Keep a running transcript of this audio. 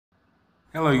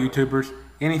Hello YouTubers,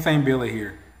 Anything Billy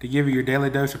here to give you your daily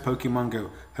dose of Pokemon Go.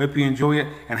 Hope you enjoy it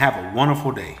and have a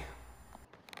wonderful day.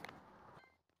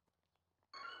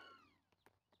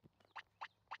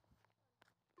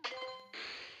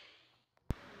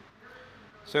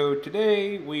 So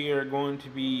today we are going to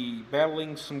be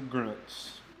battling some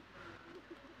grunts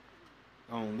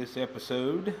on this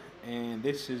episode, and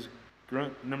this is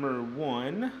grunt number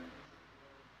 1.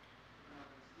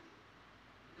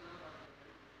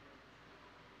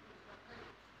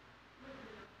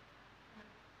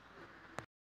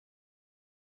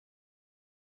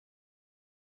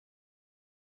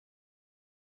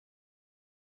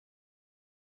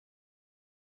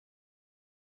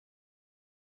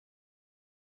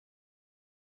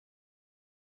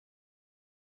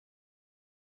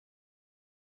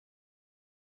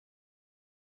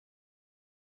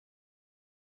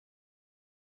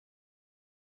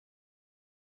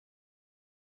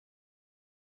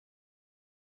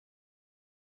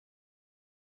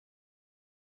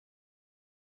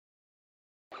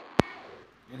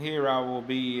 And here I will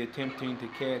be attempting to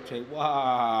catch a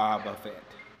Wobbuffet.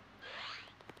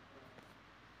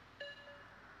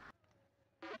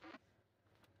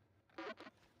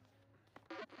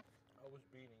 I was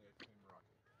beating a Team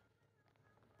Rocket.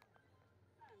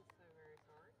 I'm so very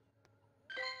sorry.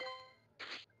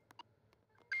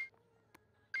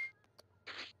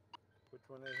 Which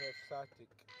one they have? Psychic,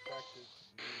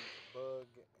 Bug,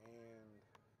 and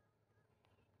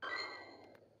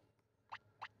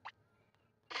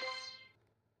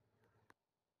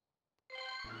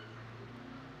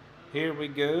here we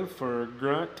go for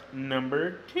grunt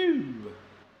number 2.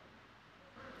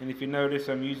 And if you notice,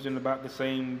 I'm using about the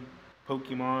same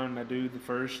Pokemon I do the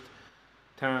first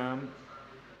time.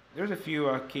 There's a few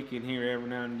I kick in here every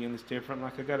now and again that's different.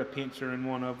 Like I got a pincer in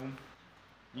one of them.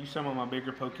 Use some of my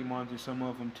bigger Pokemons in some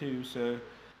of them too, so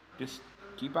just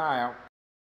keep an eye out.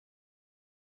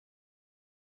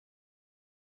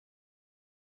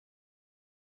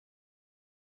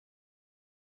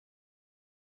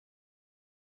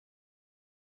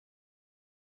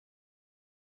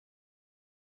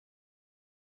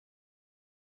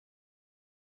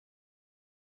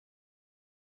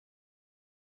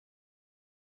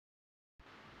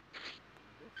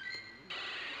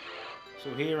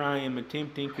 So here I am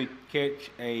attempting to catch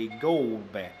a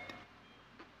Golbat.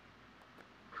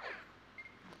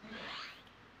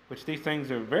 Which these things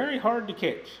are very hard to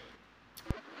catch.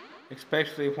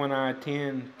 Especially when I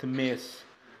tend to miss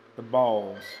the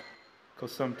balls.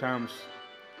 Because sometimes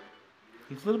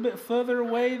he's a little bit further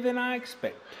away than I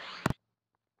expect.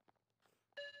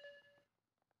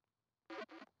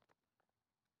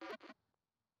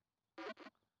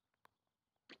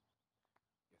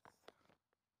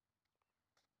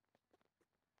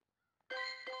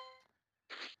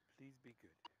 Please be good.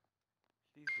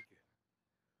 Please be good.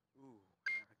 Ooh,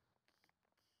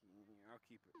 I'll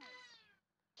keep it.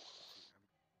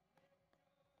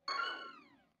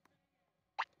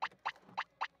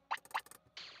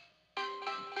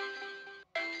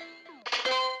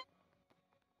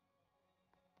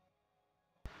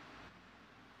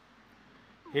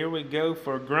 Here we go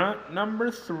for grunt number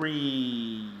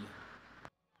 3.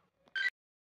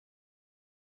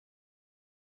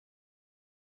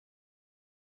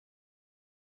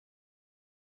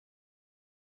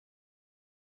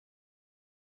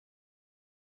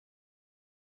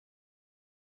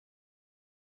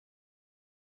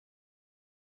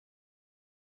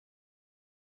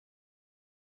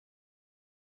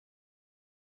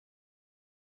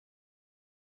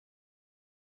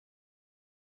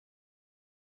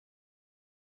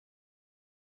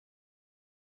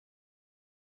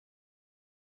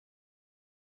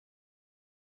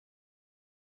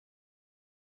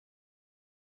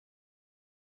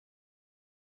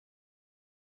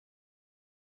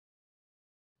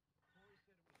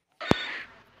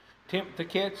 Attempt to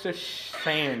catch a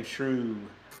sand shrew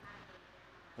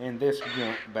in this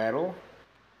grunt battle.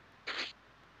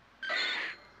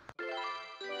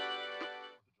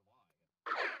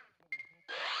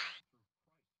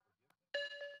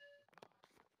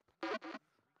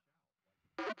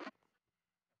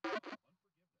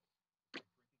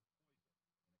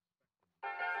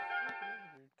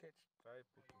 Catch 5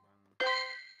 Pokemon.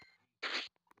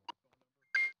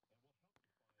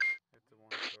 It's a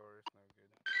 1-star, it's no good.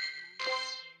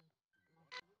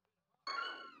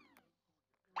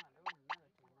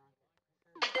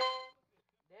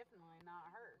 Definitely not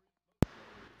her.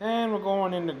 And we're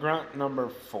going into grunt number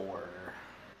 4.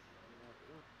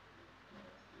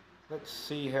 Let's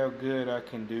see how good I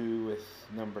can do with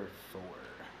number 4.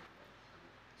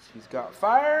 She's got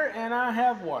fire and I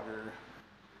have water.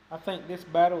 I think this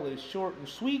battle is short and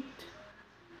sweet.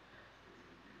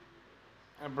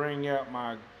 I bring out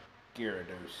my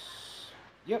Gyarados.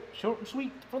 Yep, short and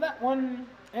sweet for that one.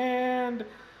 And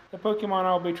the Pokemon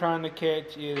I'll be trying to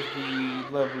catch is the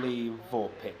lovely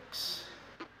Vulpix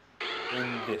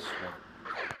in this one.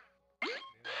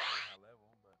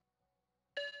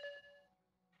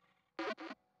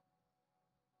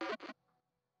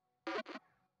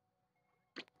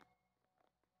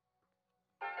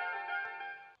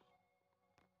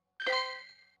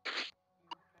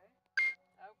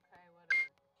 Okay,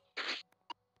 whatever.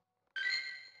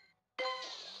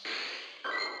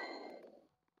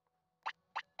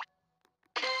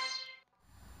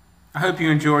 I hope you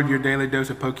enjoyed your daily dose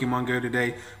of Pokemon Go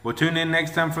today. We'll tune in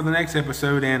next time for the next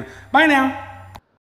episode, and bye now!